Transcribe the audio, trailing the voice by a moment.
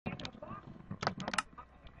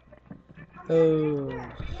Oh,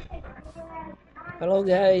 hello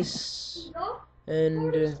guys,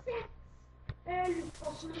 and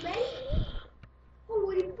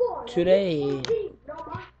today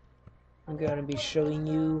I'm gonna be showing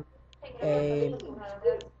you a.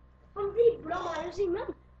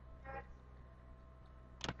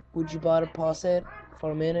 Would you bother pause it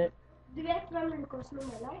for a minute?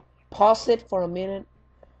 Pause it for a minute,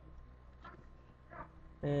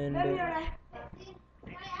 and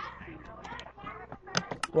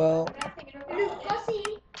well.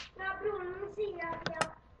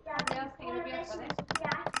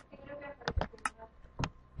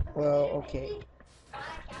 Well, okay.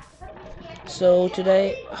 So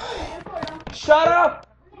today, shut up!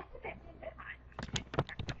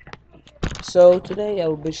 So today I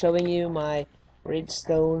will be showing you my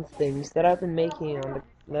redstone things that I've been making on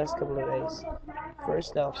the last couple of days.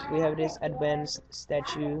 First off, we have this advanced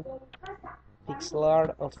statue pixel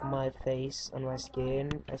art of my face on my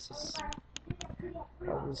skin. As you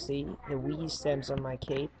probably see, the V stands on my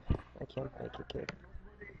cape. I can't make a cape.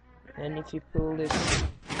 And if you pull this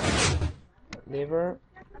lever,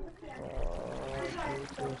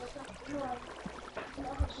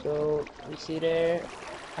 so you see there,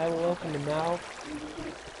 I will open the mouth,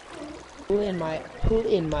 pull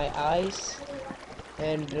in my eyes,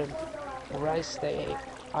 and raise the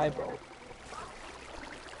eyeball.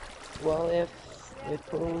 Well, if we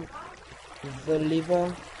pull the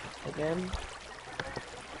lever again,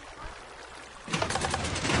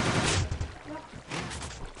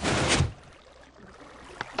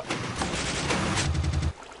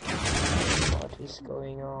 what is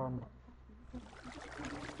going on?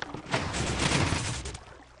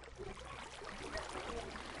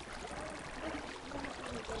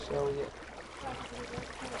 So yeah.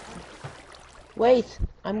 Wait,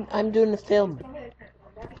 I'm doing a film.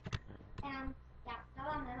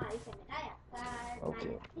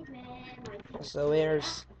 Okay. So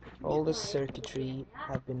here's all the circuitry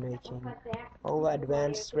I've been making, all the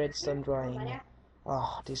advanced redstone drawing.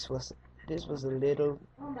 Oh, this was a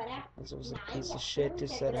piece of shit to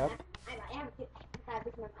set up.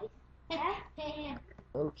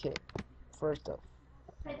 Okay, first off,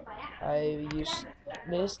 I used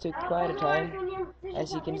this took quite a time.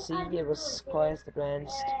 As you can see, it was quite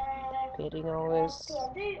advanced. Painting all this,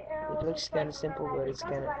 it looks kind of simple, but it's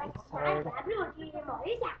hard.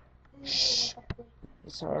 Shh.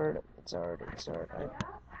 It's hard, I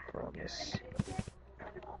promise.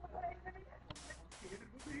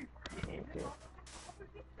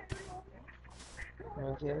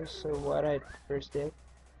 Okay, so what I first did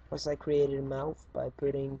was I created a mouth by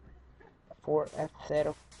putting a set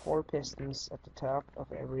of 4 pistons at the top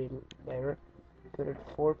of every layer. Put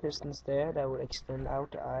 4 pistons there that would extend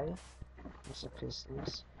out the eye. These are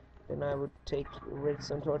pistons. Then I would take a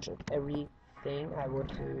redstone torch at everything I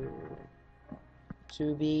want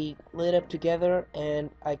to be lit up together,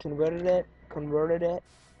 and I converted it,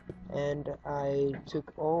 and I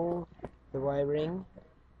took all the wiring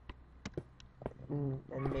and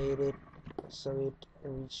made it so it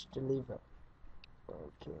reached the lever.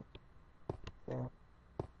 Okay, yeah,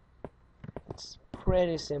 it's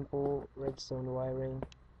pretty simple redstone wiring.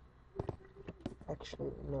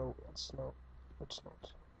 Actually, no, it's not.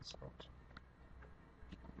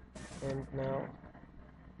 And now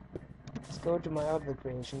let's go to my other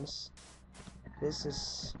creations. This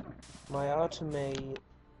is my automate.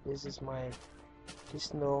 This is my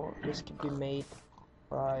piston. This could be made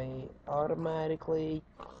by automatically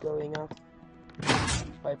going up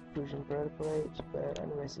by pushing vertically. But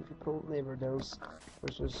anyways, if you pull lever those,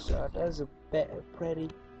 which was that's a pretty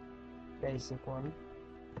basic one.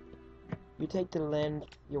 You take the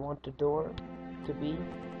length you want the door to be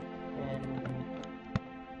and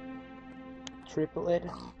triple it.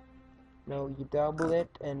 No, you double it,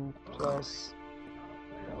 and plus,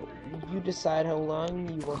 you decide how long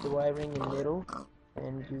you want the wiring in the middle,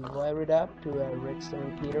 and you wire it up to a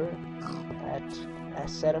redstone repeater at a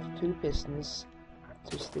set of 2 pistons,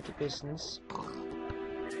 2 sticky pistons,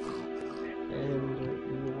 and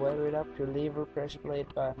you wire it up to a lever, pressure plate,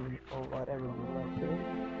 button, or whatever you like to.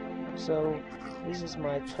 So this is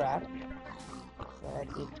my trap, that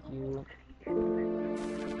if you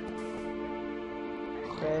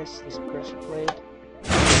press this pressure plate,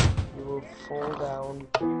 you will fall down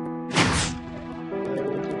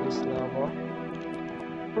into this lava.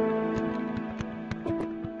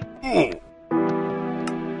 And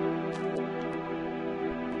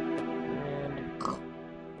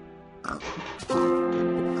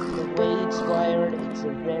the way it's wired, it's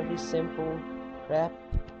a very simple trap.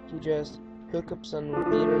 You just hook up some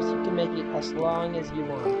repeaters. You can make it as long as you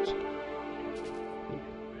want.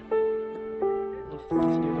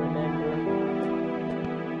 if you remember.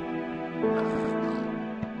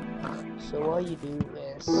 So all you do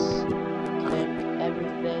is connect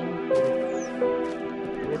everything with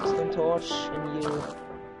redstone torch, and you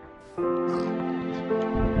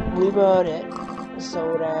reboot it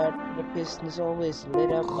so that the piston is always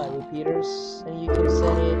lit up by repeaters, and you can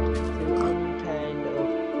set it to any kind of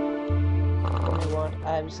what you want.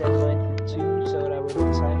 I've set mine to 2, so that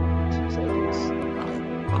will time it 2 seconds.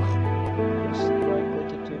 Just right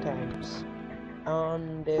click it 2 times.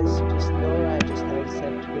 On this piston door, I just have it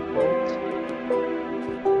set to default.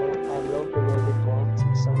 I love the way default,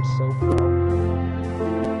 it sounds so pro.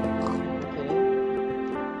 Okay.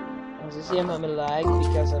 As you see, I'm having lag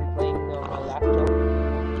because I'm playing on my laptop,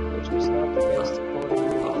 which is not the best quality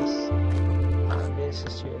device. And this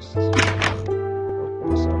is just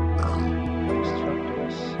open some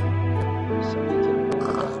constructors so we can go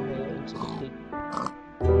down here into the pit.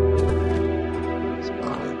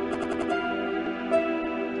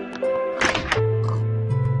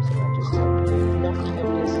 So I just have to not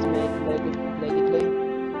underestimate negatively.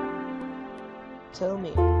 Tell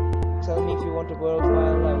me if you want a world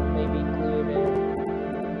file. I will maybe include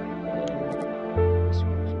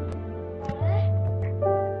description.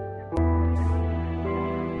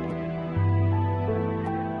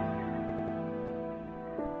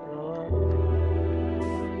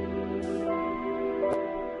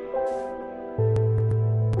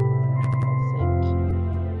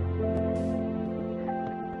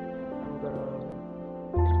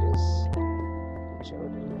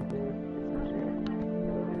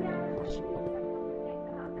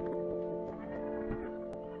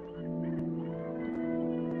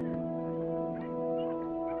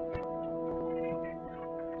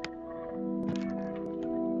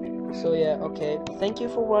 So yeah, okay. Thank you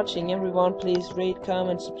for watching, everyone. Please rate,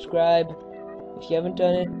 comment, subscribe. If you haven't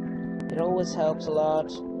done it, it always helps a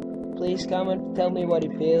lot. Please comment, tell me what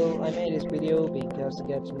you feel. I made this video because I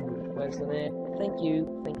got some requests on it. Thank you,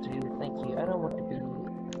 thank you, thank you. I don't want to be...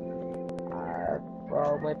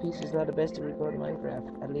 well, my PC is not the best to record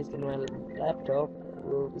Minecraft. At least on my laptop.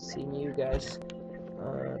 We'll be seeing you guys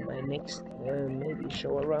on my next maybe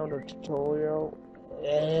show around or tutorial.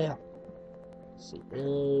 See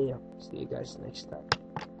you guys next time.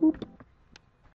 Boop.